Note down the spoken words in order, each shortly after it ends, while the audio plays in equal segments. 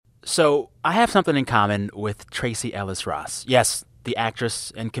So I have something in common with Tracee Ellis Ross. Yes, the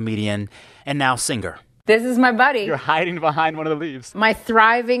actress and comedian and now singer. This is my buddy. You're hiding behind one of the leaves. My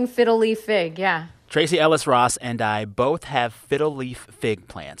thriving fiddle leaf fig, yeah. Tracee Ellis Ross and I both have fiddle leaf fig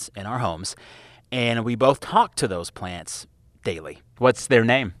plants in our homes, and we both talk to those plants daily. What's their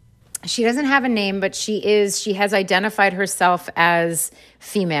name? She doesn't have a name, but she has identified herself as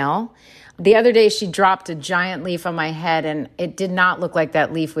female. The other day, she dropped a giant leaf on my head, and it did not look like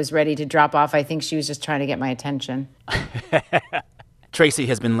that leaf was ready to drop off. I think she was just trying to get my attention. Tracee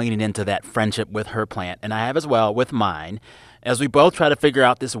has been leaning into that friendship with her plant, and I have as well with mine, as we both try to figure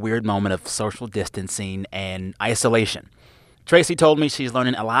out this weird moment of social distancing and isolation. Tracee told me she's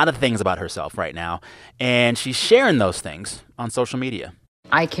learning a lot of things about herself right now, and she's sharing those things on social media.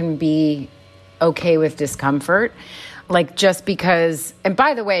 I can be okay with discomfort, like just because, and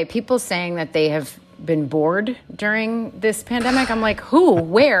by the way, people saying that they have been bored during this pandemic, I'm like, who,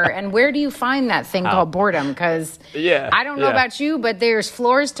 where, and where do you find that thing called boredom? Because I don't know about you, but there's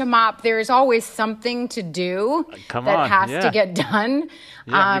floors to mop. There's always something to do that has to get done.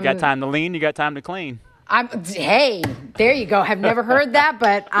 Yeah, you got time to lean, you got time to clean. Hey, there you go. I've never heard that,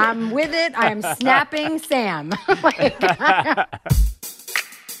 but I'm with it. I'm snapping Sam.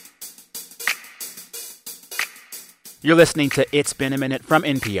 You're listening to It's Been a Minute from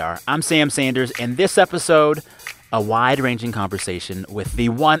NPR. I'm Sam Sanders, and this episode, a wide-ranging conversation with the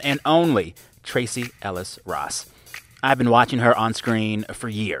one and only Tracee Ellis Ross. I've been watching her on screen for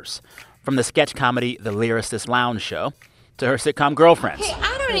years, from the sketch comedy The Lyricist Lounge Show to her sitcom Girlfriends. Hey,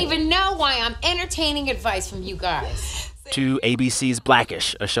 I don't even know why I'm entertaining advice from you guys. To ABC's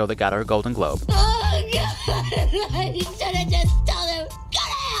Blackish, a show that got her a Golden Globe. Oh, God. You should have just told him, go to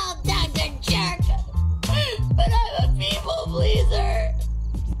hell, Dr. Jerk. But I'm a people pleaser.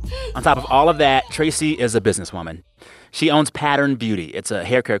 On top of all of that, Tracee is a businesswoman. She owns Pattern Beauty. It's a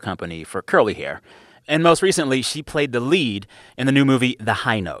hair care company for curly hair. And most recently, she played the lead in the new movie The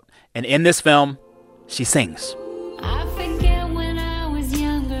High Note. And in this film, she sings. I forget when I was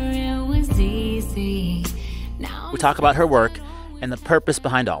younger, it was easy. We talk about her work and the purpose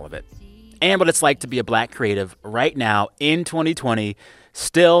behind all of it, and what it's like to be a Black creative right now in 2020,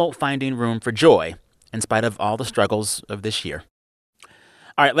 still finding room for joy in spite of all the struggles of this year.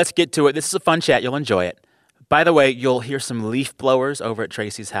 All right, let's get to it. This is a fun chat. You'll enjoy it. By the way, you'll hear some leaf blowers over at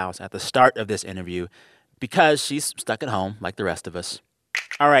Tracee's house at the start of this interview because she's stuck at home like the rest of us.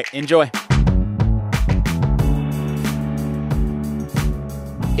 All right, enjoy.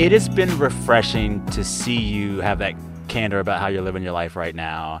 It has been refreshing to see you have that candor about how you're living your life right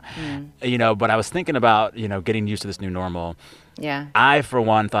now. But I was thinking about, getting used to this new normal. Yeah. I, for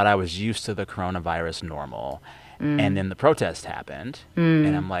one, thought I was used to the coronavirus normal. And then the protest happened.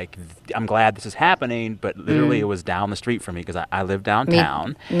 And I'm like, I'm glad this is happening. But literally, it was down the street for me because I live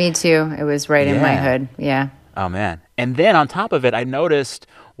downtown. Me too. It was right in my hood. Yeah. Oh, man. And then on top of it, I noticed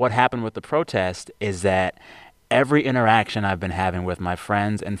what happened with the protest is that every interaction I've been having with my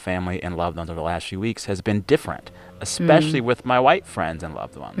friends and family and loved ones over the last few weeks has been different, especially with my white friends and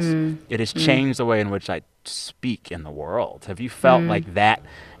loved ones. It has changed the way in which I speak in the world. Have you felt like that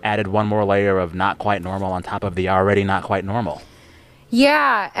added one more layer of not quite normal on top of the already not quite normal?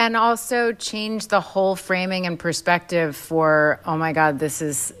 Yeah, and also changed the whole framing and perspective for, oh my God,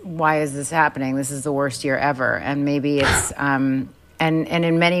 why is this happening? This is the worst year ever. And maybe it's... And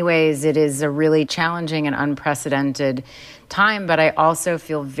in many ways, it is a really challenging and unprecedented time. But I also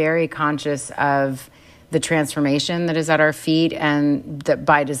feel very conscious of the transformation that is at our feet and that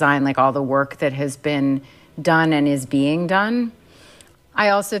by design, like all the work that has been done and is being done. I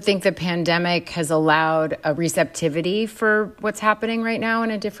also think the pandemic has allowed a receptivity for what's happening right now in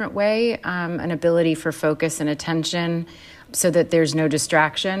a different way, an ability for focus and attention so that there's no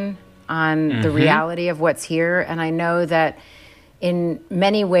distraction on the reality of what's here. And I know that in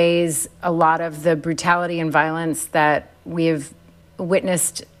many ways, a lot of the brutality and violence that we have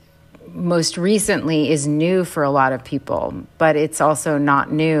witnessed most recently is new for a lot of people, but it's also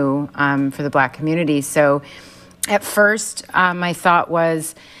not new for the Black community. So at first, my thought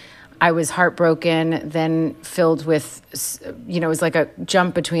was I was heartbroken, then filled with, it was like a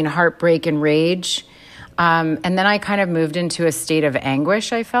jump between heartbreak and rage. And then I kind of moved into a state of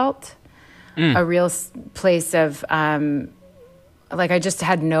anguish, I felt. A real place of... I just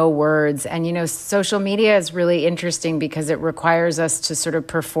had no words. And, social media is really interesting because it requires us to sort of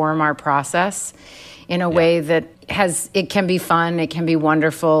perform our process in a way that it can be fun, it can be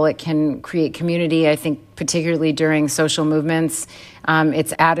wonderful, it can create community. I think particularly during social movements,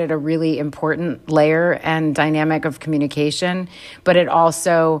 it's added a really important layer and dynamic of communication, but it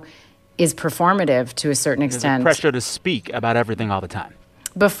also is performative to a certain extent. There's a pressure to speak about everything all the time.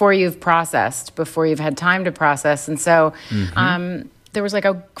 before you've processed, before you've had time to process. And so there was like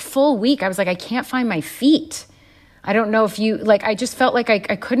a full week. I was like, I can't find my feet. I don't know if you, like, I just felt like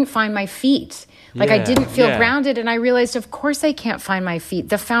I couldn't find my feet. Like I didn't feel grounded. And I realized, of course I can't find my feet.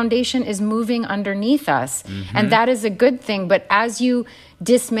 The foundation is moving underneath us. And that is a good thing. But as you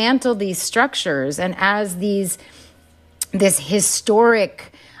dismantle these structures and as this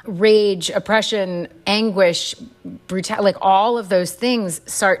historic rage, oppression, anguish, brutality, like all of those things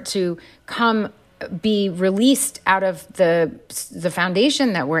start to be released out of the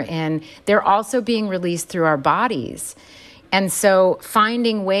foundation that we're in, they're also being released through our bodies. And so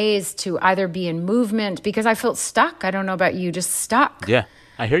finding ways to either be in movement, because I felt stuck. I don't know about you, just stuck. Yeah,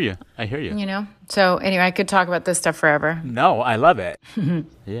 I hear you. You know? So anyway, I could talk about this stuff forever. No, I love it.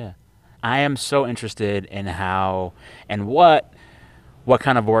 Yeah. I am so interested in how and what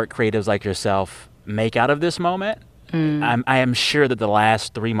kind of work creatives like yourself make out of this moment. I am sure that the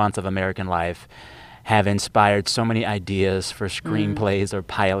last 3 months of American life have inspired so many ideas for screenplays or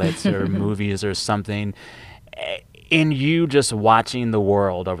pilots or movies or something. In you just watching the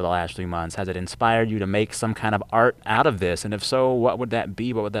world over the last 3 months, has it inspired you to make some kind of art out of this? And if so, what would that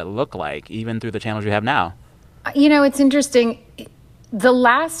be? What would that look like, even through the channels you have now? You know, it's interesting. The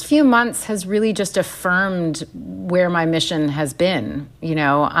last few months has really just affirmed where my mission has been. You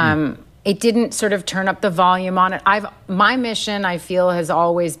know, it didn't sort of turn up the volume on it. My mission, I feel, has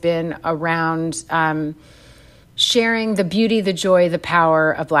always been around sharing the beauty, the joy, the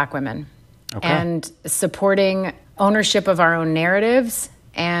power of Black women, and supporting ownership of our own narratives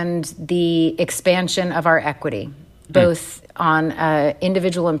and the expansion of our equity, both on an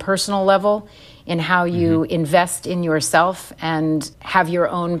individual and personal level, in how you invest in yourself and have your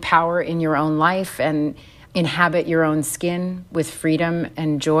own power in your own life and inhabit your own skin with freedom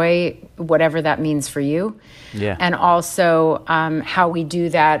and joy, whatever that means for you. Yeah. And also how we do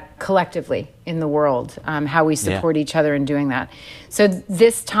that collectively in the world, how we support each other in doing that. So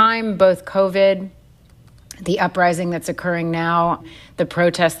this time, both COVID, the uprising that's occurring now, the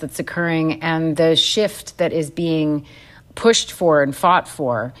protest that's occurring, and the shift that is being pushed for and fought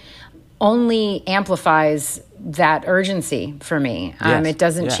for only amplifies that urgency for me. It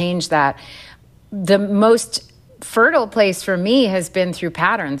doesn't change that. The most fertile place for me has been through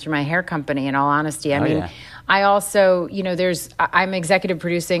Pattern, through my hair company, in all honesty. I mean, I also, you know, I'm executive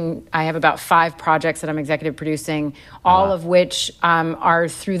producing. I have about 5 projects that I'm executive producing, all of which are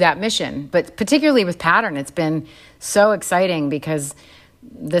through that mission. But particularly with Pattern, it's been so exciting because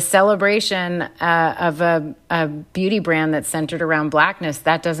the celebration of a beauty brand that's centered around Blackness,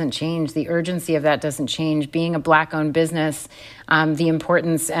 that doesn't change. The urgency of that doesn't change. Being a Black-owned business, the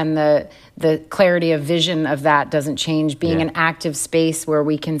importance and the clarity of vision of that doesn't change. Being an active space where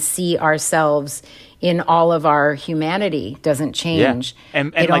we can see ourselves in all of our humanity doesn't change. Yeah.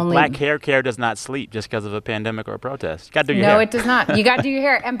 And like Black hair care does not sleep just because of a pandemic or a protest. You got to do your hair. No, it does not. You got to do your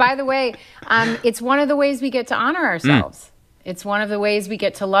hair. And by the way, it's one of the ways we get to honor ourselves. It's one of the ways we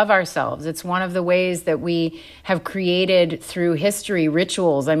get to love ourselves. It's one of the ways that we have created through history,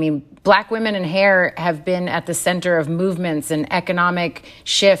 rituals. I mean, Black women in hair have been at the center of movements and economic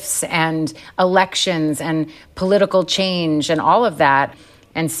shifts and elections and political change and all of that.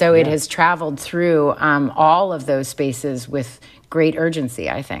 And so it has traveled through all of those spaces with great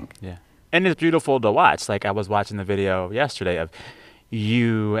urgency, I think. Yeah. And it's beautiful to watch. Like, I was watching the video yesterday of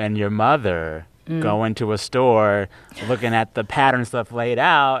you and your mother going to a store, looking at the pattern stuff laid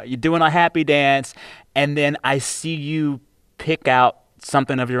out, you're doing a happy dance, and then I see you pick out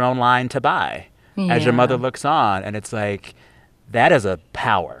something of your own line to buy as your mother looks on. And it's like, that is a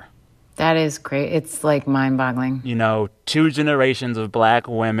power. That is great. It's like mind-boggling. You know, 2 generations of Black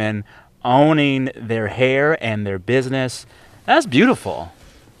women owning their hair and their business. That's beautiful.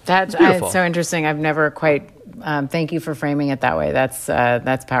 That's beautiful. It's so interesting. I've never quite. Thank you for framing it that way. That's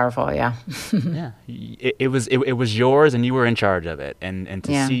powerful. Yeah. Yeah. It was yours, and you were in charge of it. And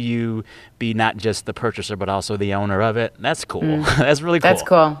to see you be not just the purchaser, but also the owner of it. That's cool. That's really cool. That's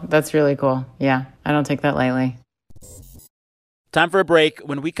cool. That's really cool. Yeah. I don't take that lightly. Time for a break.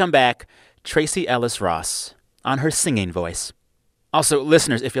 When we come back, Tracee Ellis Ross on her singing voice. Also,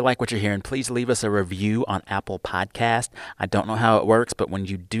 listeners, if you like what you're hearing, please leave us a review on Apple Podcast. I don't know how it works, but when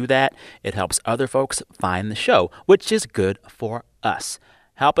you do that, it helps other folks find the show, which is good for us.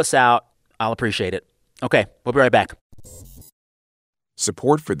 Help us out. I'll appreciate it. Okay, we'll be right back.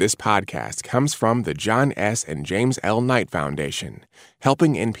 Support for this podcast comes from the John S. and James L. Knight Foundation,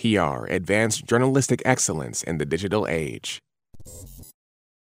 helping NPR advance journalistic excellence in the digital age.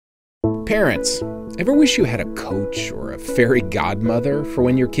 Parents, ever wish you had a coach or a fairy godmother for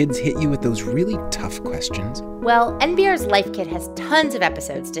when your kids hit you with those really tough questions? Well, NPR's Life Kit has tons of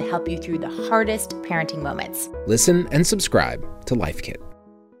episodes to help you through the hardest parenting moments. Listen and subscribe to Life Kit.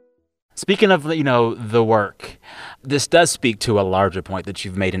 Speaking of, the work, this does speak to a larger point that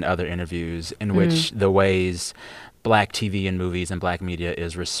you've made in other interviews in which the ways Black TV and movies and Black media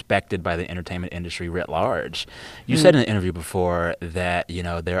is respected by the entertainment industry writ large. You said in an interview before that,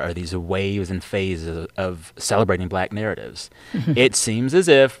 there are these waves and phases of celebrating Black narratives. It seems as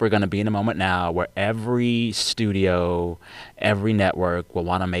if we're going to be in a moment now where every studio, every network will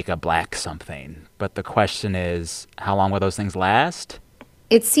want to make a Black something. But the question is, how long will those things last?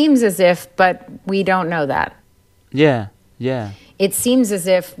 It seems as if, but we don't know that. Yeah. It seems as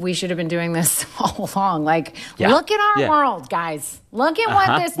if we should have been doing this all along. Look at our world, guys. Look at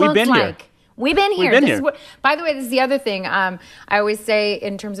what this looks like. Here. We've been here. This is by the way, this is the other thing. I always say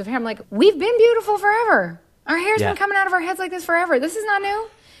in terms of hair, I'm like, we've been beautiful forever. Our hair's been coming out of our heads like this forever. This is not new.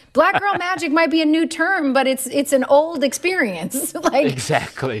 Black girl magic might be a new term, but it's an old experience.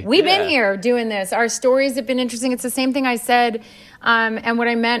 Exactly. We've been here doing this. Our stories have been interesting. It's the same thing I said, and what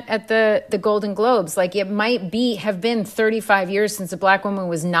I meant at the Golden Globes. It might have been 35 years since a Black woman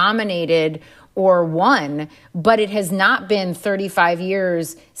was nominated or won, but it has not been 35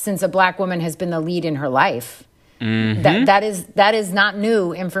 years since a Black woman has been the lead in her life. That is not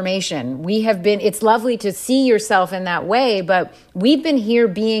new information. It's lovely to see yourself in that way, but we've been here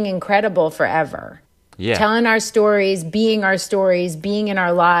being incredible forever. Yeah. Telling our stories, being in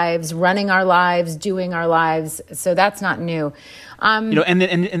our lives, running our lives, doing our lives. So that's not new.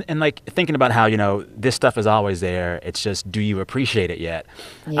 And thinking about how, this stuff is always there. It's just, do you appreciate it yet?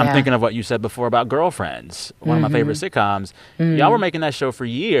 Yeah. I'm thinking of what you said before about Girlfriends, one of my favorite sitcoms. Y'all were making that show for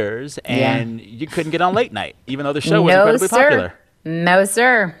years, and you couldn't get on late night, even though the show was incredibly popular. No,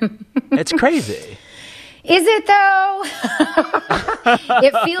 sir. It's crazy. Is it though?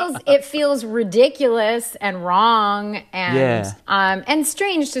 It feels ridiculous and wrong and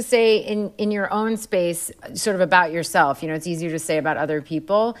strange to say in your own space, sort of about yourself. It's easier to say about other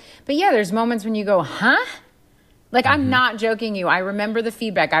people. But yeah, there's moments when you go, huh? I'm not joking you. I remember the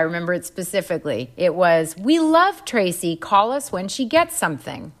feedback. I remember it specifically. It was, we love Tracy. Call us when she gets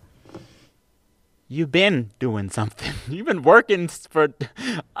something. You've been doing something. You've been working for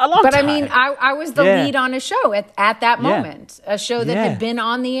a long time. But I mean, I was the lead on a show at that moment, a show that had been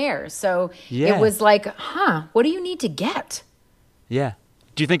on the air. So it was like, what do you need to get? Yeah.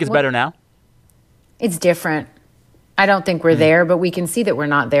 Do you think it's better now? It's different. I don't think we're there, but we can see that we're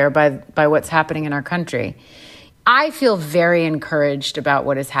not there by what's happening in our country. I feel very encouraged about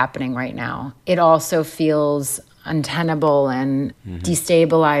what is happening right now. It also feels untenable and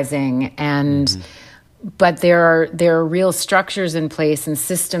destabilizing but there are real structures in place and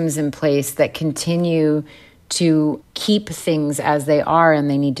systems in place that continue to keep things as they are, and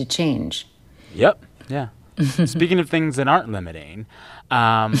they need to change. Yep. Yeah. Speaking of things that aren't limiting,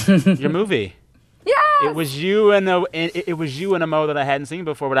 your movie. Yeah. It was you and a Mo that I hadn't seen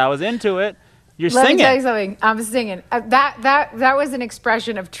before, but I was into it. You're singing. Let me tell you something. I'm singing. That was an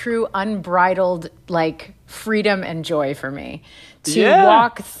expression of true unbridled freedom and joy for me. To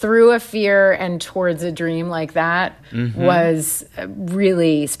walk through a fear and towards a dream like that was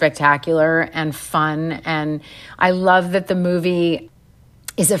really spectacular and fun. And I love that the movie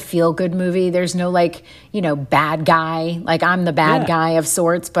is a feel-good movie. There's no bad guy. I'm the bad guy of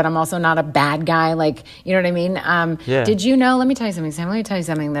sorts, but I'm also not a bad guy. You know what I mean? Did you know? Let me tell you something, Sam. Let me tell you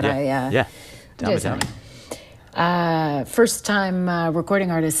something that Tell me. First time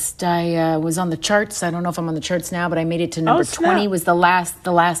recording artist. I was on the charts. I don't know if I'm on the charts now, but I made it to number 20 was the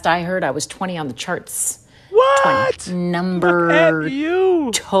last I heard. I was 20 on the charts. What? 20. Number Look at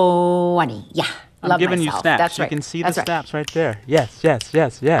you. 20. Yeah. I'm giving myself. you snaps. That's right. You can see That's the right. snaps right there. Yes.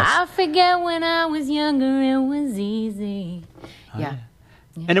 I forget when I was younger, it was easy. Yeah.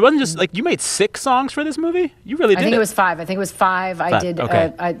 And it wasn't just you made 6 songs for this movie? You really did. I think it was 5. I did.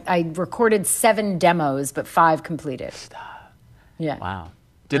 Okay. I recorded 7 demos, but 5 completed. Stop. Yeah. Wow.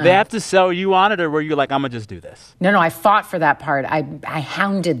 Did they have to sell you on it, or were you like, I'm going to just do this? No, I fought for that part. I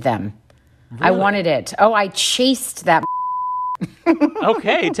hounded them. Really? I wanted it. Oh, I chased that.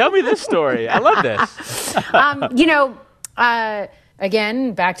 Okay, tell me this story. I love this.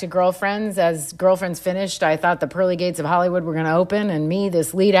 Again, back to Girlfriends. As Girlfriends finished, I thought the pearly gates of Hollywood were going to open, and me,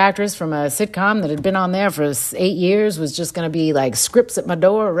 this lead actress from a sitcom that had been on there for 8 years, was just going to be scripts at my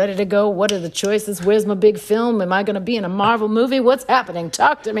door, ready to go. What are the choices? Where's my big film? Am I going to be in a Marvel movie? What's happening?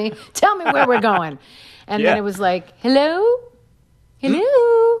 Talk to me. Tell me where we're going. And then it was hello?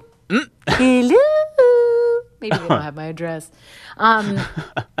 Hello? Hello? Maybe Maybe they don't have my address.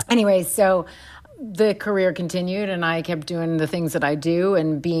 Anyway, so the career continued and I kept doing the things that I do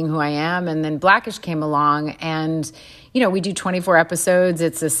and being who I am. And then Blackish came along and, we do 24 episodes.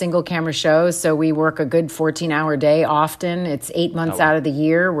 It's a single camera show. So we work a good 14-hour day often. It's 8 months out of the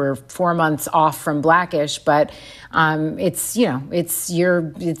year. We're 4 months off from Blackish, but it's real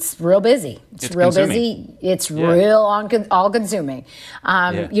busy. It's real consuming. busy. It's real all consuming.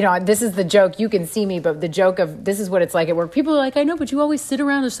 This is the joke. You can see me, but the joke of this is what it's like at work. People are like, I know, but you always sit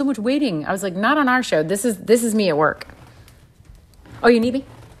around. There's so much waiting. I was like, not on our show. This is me at work. Oh, you need me?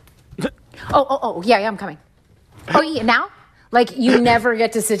 Yeah, I'm coming. Oh, yeah, now? Like, you never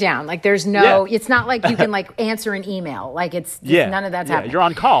get to sit down. Like, there's no, it's not like you can, like, answer an email. Like, it's none of that's happening. You're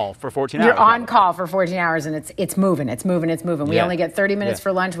on call for 14 hours. You're on call for 14 hours, and it's moving. We only get 30 minutes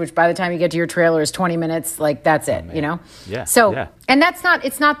for lunch, which by the time you get to your trailer is 20 minutes. Like, that's it, Yeah. So, and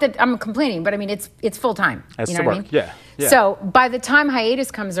it's not that I'm complaining, but I mean, it's full time. That's you know the what work. I mean? Yeah. So, by the time hiatus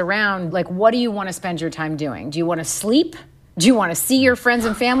comes around, like, what do you want to spend your time doing? Do you want to sleep? Do you want to see your friends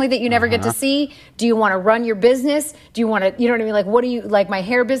and family that you never get to see? Do you want to run your business? Do you want to, you know what I mean? Like, what do you, like my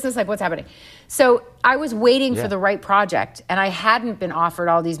hair business? Like, what's happening? So I was waiting for the right project and I hadn't been offered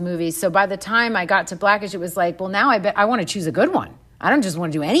all these movies. So by the time I got to Blackish, it was like, well, now I want to choose a good one. I don't just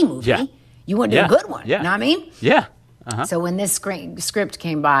want to do any movie. Yeah. You want to do a good one. Yeah. You know what I mean? Yeah. So when this script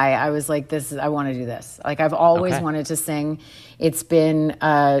came by, I was like, I want to do this. Like, I've always wanted to sing.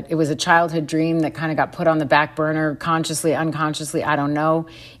 It was a childhood dream that kind of got put on the back burner, consciously, unconsciously, I don't know.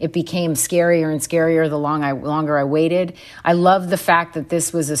 It became scarier and scarier the longer I waited. I love the fact that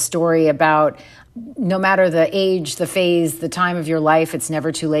this was a story about no matter the age, the phase, the time of your life, it's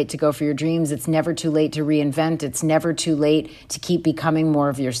never too late to go for your dreams. It's never too late to reinvent. It's never too late to keep becoming more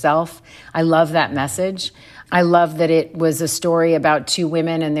of yourself. I love that message. I love that it was a story about two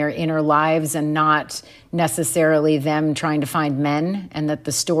women and their inner lives and not necessarily them trying to find men, and that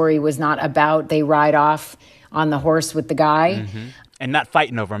the story was not about they ride off on the horse with the guy. Mm-hmm. And not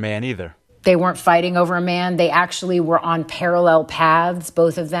fighting over a man either. They weren't fighting over a man. They actually were on parallel paths,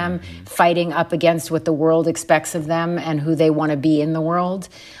 both of them, fighting up against what the world expects of them and who they want to be in the world.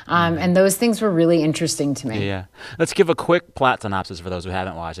 And those things were really interesting to me. Yeah. Let's give a quick plot synopsis for those who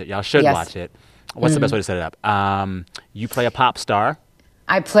haven't watched it. Y'all should watch it. What's the best way to set it up? You play a pop star.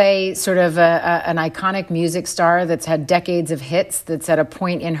 I play sort of an iconic music star that's had decades of hits, that's at a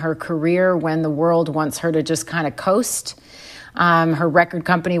point in her career when the world wants her to just kind of coast. Her record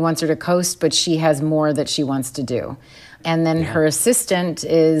company wants her to coast, but she has more that she wants to do. And then her assistant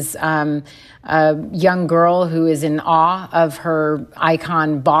is a young girl who is in awe of her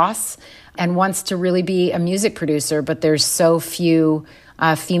icon boss and wants to really be a music producer, but there's so few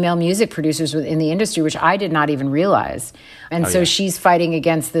female music producers in the industry, which I did not even realize. And so she's fighting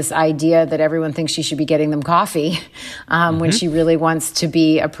against this idea that everyone thinks she should be getting them coffee when she really wants to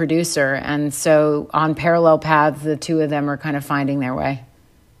be a producer. And so on parallel paths, the two of them are kind of finding their way.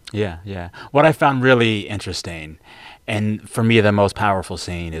 Yeah. What I found really interesting, and for me the most powerful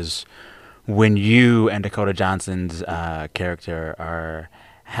scene, is when you and Dakota Johnson's character are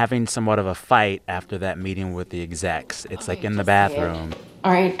having somewhat of a fight after that meeting with the execs. It's like in the bathroom.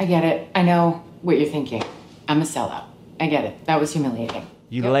 All right, I get it. I know what you're thinking. I'm a sellout. I get it. That was humiliating.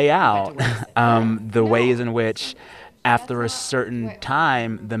 You lay out the ways in which, after a certain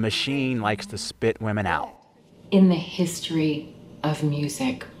time, the machine likes to spit women out. In the history of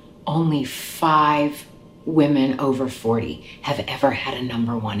music, only 5 women over 40 have ever had a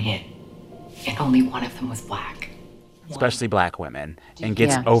 #1 hit. And only one of them was black. Especially black women, and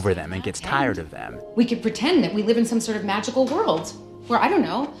gets over them and gets tired of them. We could pretend that we live in some sort of magical world where, I don't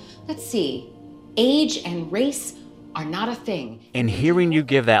know, let's see, age and race are not a thing. And hearing you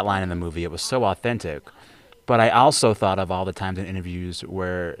give that line in the movie, it was so authentic. But I also thought of all the times in interviews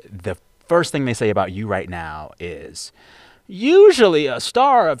where the first thing they say about you right now is, usually a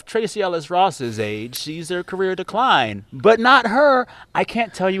star of Tracee Ellis Ross's age sees their career decline, but not her. I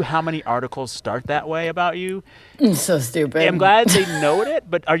can't tell you how many articles start that way about you. So stupid. I'm glad they note it,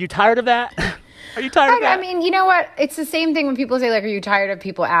 but are you tired of that? Are you tired of that? I mean, you know what? It's the same thing when people say, like, are you tired of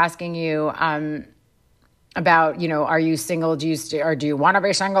people asking you about, are you single? Or do you want to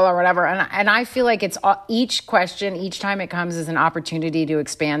be single or whatever? And I feel like it's each question, each time it comes, is an opportunity to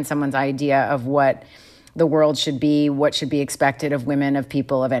expand someone's idea of what the world should be, what should be expected of women, of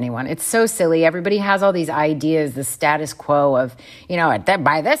people, of anyone. It's so silly. Everybody has all these ideas, the status quo of,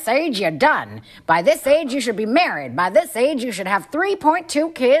 by this age, you're done. By this age, you should be married. By this age, you should have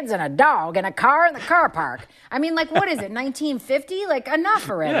 3.2 kids and a dog and a car in the car park. I mean, like, what is it, 1950? Like, enough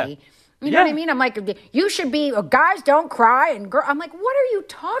already. You know what I mean? I'm like, you should be, guys don't cry, and I'm like, what are you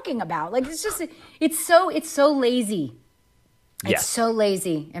talking about? Like, it's just, it's so lazy. It's so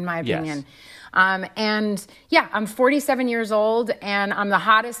lazy, in my opinion. Yes. And yeah, I'm 47 years old and I'm the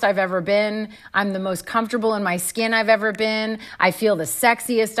hottest I've ever been. I'm the most comfortable in my skin I've ever been. I feel the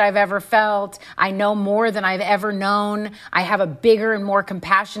sexiest I've ever felt. I know more than I've ever known. I have a bigger and more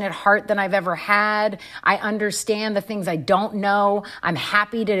compassionate heart than I've ever had. I understand the things I don't know. I'm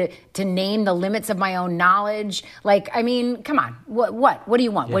happy to name the limits of my own knowledge. Like, I mean, come on. What do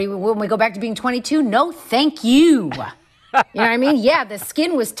you want? Yeah. When we go back to being 22? No, thank you. You know what I mean? Yeah, the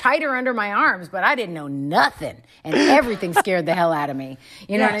skin was tighter under my arms, but I didn't know nothing. And everything scared the hell out of me.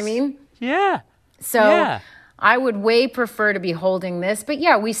 You know what I mean? Yeah. So I would way prefer to be holding this. But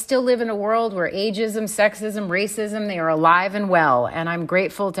yeah, we still live in a world where ageism, sexism, racism, they are alive and well. And I'm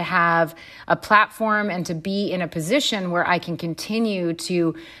grateful to have a platform and to be in a position where I can continue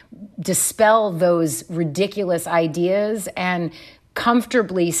to dispel those ridiculous ideas and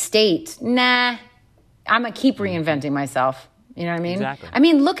comfortably state, nah, I'm going to keep reinventing myself. You know what I mean? Exactly. I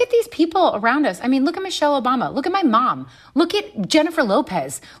mean, look at these people around us. I mean, look at Michelle Obama. Look at my mom. Look at Jennifer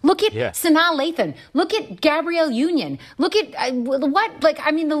Lopez. Look at Sanaa Lathan. Look at Gabrielle Union. Look at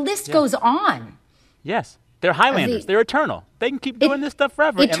the list goes on. Yes. They're Highlanders. They're eternal. They can keep doing this stuff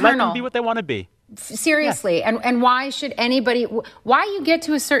forever and let them be what they want to be. Seriously. Yeah. And why should anybody, why you get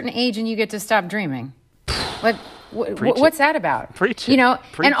to a certain age and you get to stop dreaming? Like, what's that about? Preach it. You know,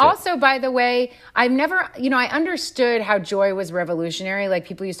 Preach and it. Also, by the way, I've never, I understood how joy was revolutionary. Like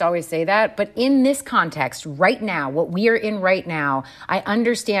people used to always say that. But in this context, right now, what we are in right now, I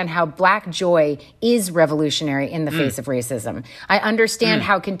understand how Black joy is revolutionary in the face of racism. I understand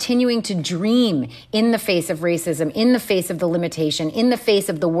how continuing to dream in the face of racism, in the face of the limitation, in the face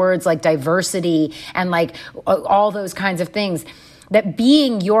of the words like diversity and like all those kinds of things, that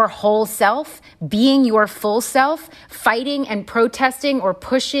being your whole self, being your full self, fighting and protesting or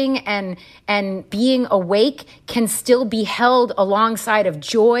pushing and being awake can still be held alongside of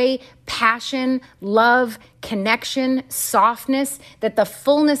joy, passion, love, connection, softness, that the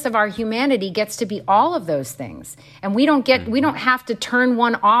fullness of our humanity gets to be all of those things. And we don't have to turn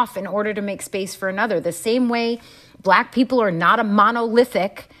one off in order to make space for another. The same way Black people are not a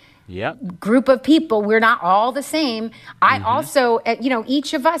monolithic group of people. We're not all the same. I also,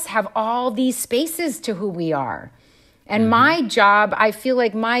 each of us have all these spaces to who we are. And my job, I feel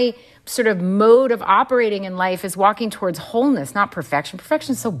like my sort of mode of operating in life is walking towards wholeness, not perfection.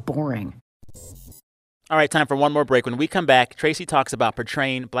 Perfection is so boring. All right, time for one more break. When we come back, Tracy talks about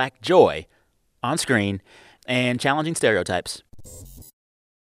portraying Black joy on screen and challenging stereotypes.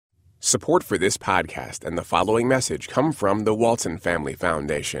 Support for this podcast and the following message come from the Walton Family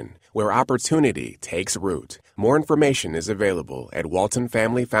Foundation, where opportunity takes root. More information is available at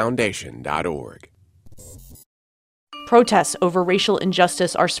waltonfamilyfoundation.org. Protests over racial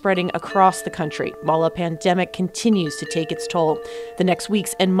injustice are spreading across the country while a pandemic continues to take its toll. The next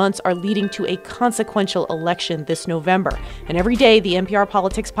weeks and months are leading to a consequential election this November. And every day, the NPR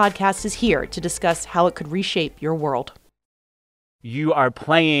Politics Podcast is here to discuss how it could reshape your world. You are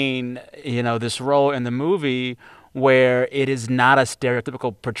playing, this role in the movie where it is not a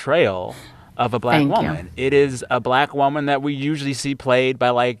stereotypical portrayal of a Black woman. It is a Black woman that we usually see played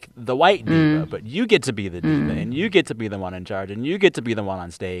by, like, the white diva. But you get to be the diva, and you get to be the one in charge, and you get to be the one on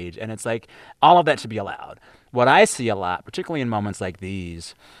stage. And it's like, all of that should be allowed. What I see a lot, particularly in moments like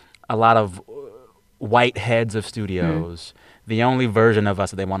these, a lot of white heads of studios, the only version of us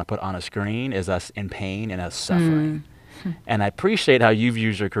that they want to put on a screen is us in pain and us suffering. And I appreciate how you've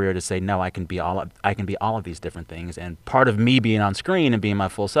used your career to say, no, I can be all of these different things. And part of me being on screen and being my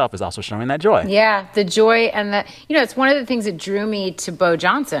full self is also showing that joy. Yeah, the joy and it's one of the things that drew me to Bo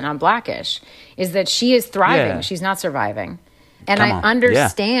Johnson on Blackish is that she is thriving. Yeah. She's not surviving. And I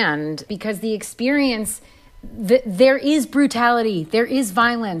understand because the experience, there is brutality, there is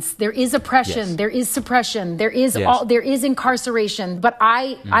violence, there is oppression, there is suppression, there is there is incarceration. But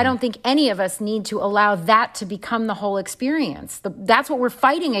I don't think any of us need to allow that to become the whole experience. That's what we're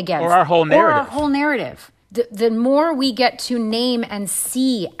fighting against. Or our whole narrative. The more we get to name and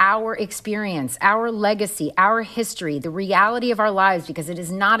see our experience, our legacy, our history, the reality of our lives, because it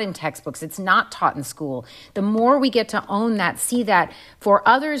is not in textbooks, it's not taught in school. The more we get to own that, see that for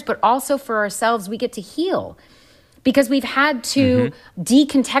others, but also for ourselves, we get to heal. Because we've had to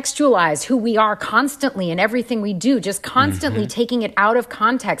decontextualize who we are constantly in everything we do, just constantly taking it out of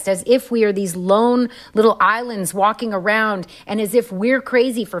context as if we are these lone little islands walking around and as if we're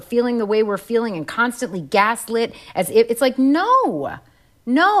crazy for feeling the way we're feeling and constantly gaslit as if it's like, no,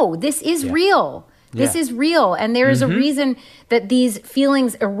 this is real. This is real. And there is a reason that these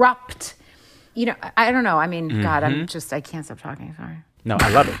feelings erupt. You know, I don't know. I mean, God, I can't stop talking. Sorry. No, I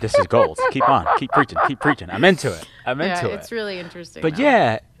love it. This is gold. Keep on. Keep preaching. I'm into it. It's really interesting. But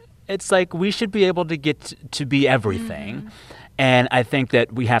it's like we should be able to get to be everything. And I think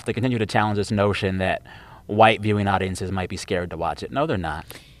that we have to continue to challenge this notion that white viewing audiences might be scared to watch it. No, they're not.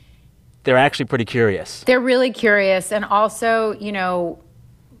 They're actually pretty curious. They're really curious. And also, you know,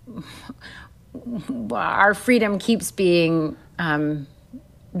 our freedom keeps being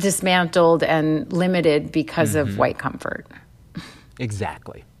dismantled and limited because of white comfort.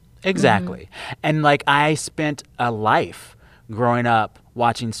 Exactly. And like I spent a life growing up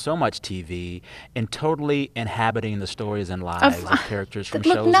watching so much TV and totally inhabiting the stories and lives of characters from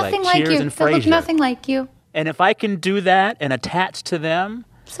shows like Cheers and Frasier. They look nothing like you. And if I can do that and attach to them,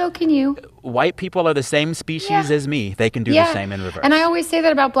 so can you. White people are the same species as me. They can do the same in reverse. And I always say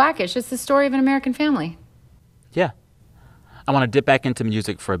that about Blackish. It's the story of an American family. Yeah. I want to dip back into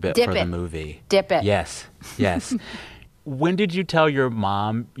music for a bit the movie. Dip it. Yes. When did you tell your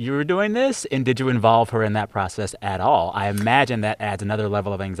mom you were doing this? And did you involve her in that process at all? I imagine that adds another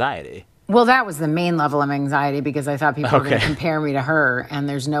level of anxiety. Well, that was the main level of anxiety because I thought people were going to compare me to her, and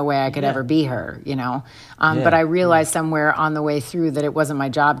there's no way I could ever be her, you know. But I realized somewhere on the way through that it wasn't my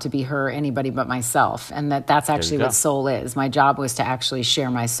job to be her or anybody but myself, and that's actually what soul is. My job was to actually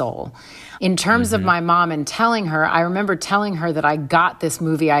share my soul. In terms of my mom and telling her, I remember telling her that I got this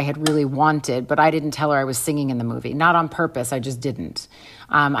movie I had really wanted, but I didn't tell her I was singing in the movie. Not on purpose, I just didn't.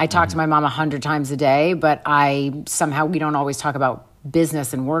 I talk to my mom 100 times a day, but we don't always talk about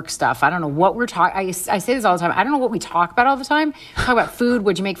business and work stuff. I don't know what we're talking. I say this all the time. I don't know what we talk about all the time. We talk about food.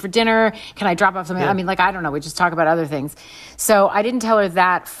 What'd you make for dinner? Can I drop off something? I mean, like, I don't know. We just talk about other things. So I didn't tell her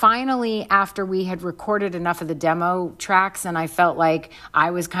that. Finally, after we had recorded enough of the demo tracks and I felt like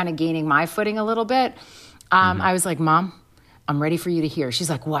I was kind of gaining my footing a little bit, I was like, Mom, I'm ready for you to hear. She's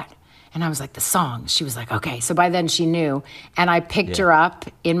like, what? And I was like, the song. She was like, okay. So by then she knew. And I picked her up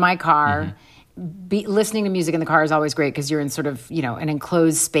in my car. Listening to music in the car is always great because you're in sort of, you know, an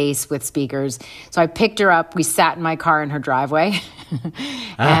enclosed space with speakers. So I picked her up. We sat in my car in her driveway.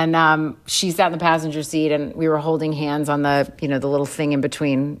 And she sat in the passenger seat and we were holding hands on the, you know, the little thing in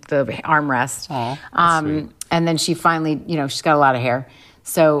between the armrest. And then she finally, you know, she's got a lot of hair.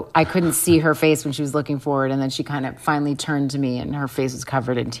 So I couldn't see her face when she was looking forward. And then she kind of finally turned to me and her face was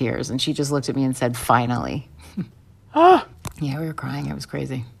covered in tears. And she just looked at me and said, finally. Yeah, we were crying. It was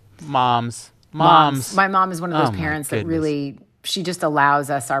crazy. Moms. My mom is one of those parents that really, she just allows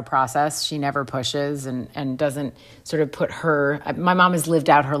us our process. She never pushes and doesn't sort of put my mom has lived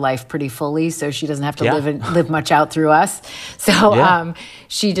out her life pretty fully, so she doesn't have to live much out through us. So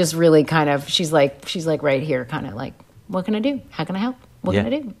she just really kind of, she's like right here, kind of like, what can I do? How can I help? What can I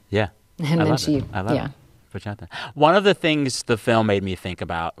do? Yeah. And I then love it. Put you out there. One of the things the film made me think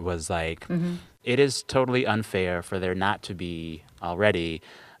about was like, it is totally unfair for there not to be already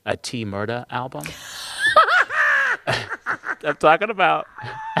a T Murda album. I'm talking about.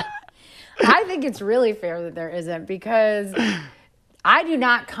 I think it's really fair that there isn't because I do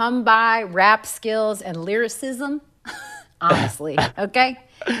not come by rap skills and lyricism, honestly, okay?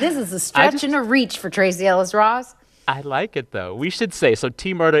 This is a stretch and a reach for Tracee Ellis Ross. I like it, though. We should say, so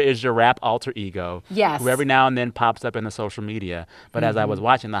T Murda is your rap alter ego. Yes. Who every now and then pops up in the social media. But as I was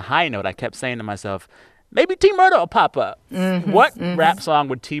watching The High Note, I kept saying to myself, maybe T Murda will pop up. What rap song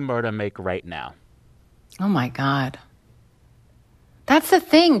would T Murda make right now? Oh, my God. That's the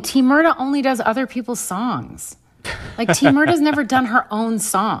thing. T Murda only does other people's songs. Like, T Murda's never done her own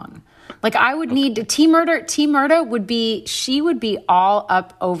song. Like, I would need T Murda would be all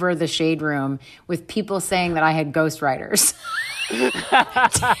up over the Shade Room with people saying that I had ghostwriters. T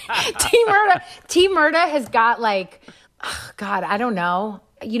Murda has got like, oh God, I don't know.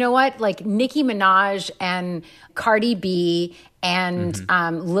 You know what? Like Nicki Minaj and Cardi B and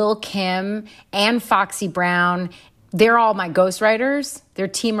Lil Kim and Foxy Brown, they're all my ghostwriters. They're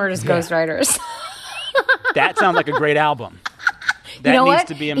T Murda's ghostwriters. That sounds like a great album. That needs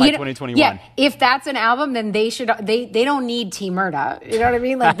to be in my 2021. Yeah, if that's an album, then they should. They don't need T Murda. You know what I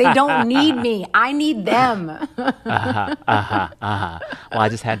mean? Like they don't need me. I need them. Well, I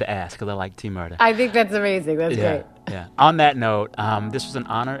just had to ask because I like T Murda. I think that's amazing. That's great. Yeah. On that note, this was an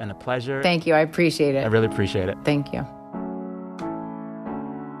honor and a pleasure. Thank you. I appreciate it. I really appreciate it. Thank you.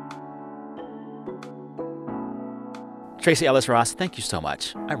 Tracee Ellis Ross, thank you so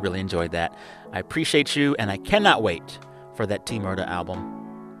much. I really enjoyed that. I appreciate you, and I cannot wait for that T Murda album.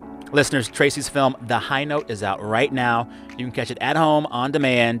 Listeners, Tracee's film, The High Note, is out right now. You can catch it at home, on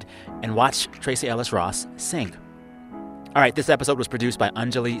demand, and watch Tracee Ellis Ross sing. All right, this episode was produced by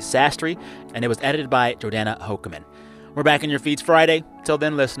Anjali Sastry, and it was edited by Jordana Hokeman. We're back in your feeds Friday. Till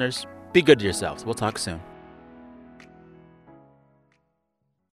then, listeners, be good to yourselves. We'll talk soon.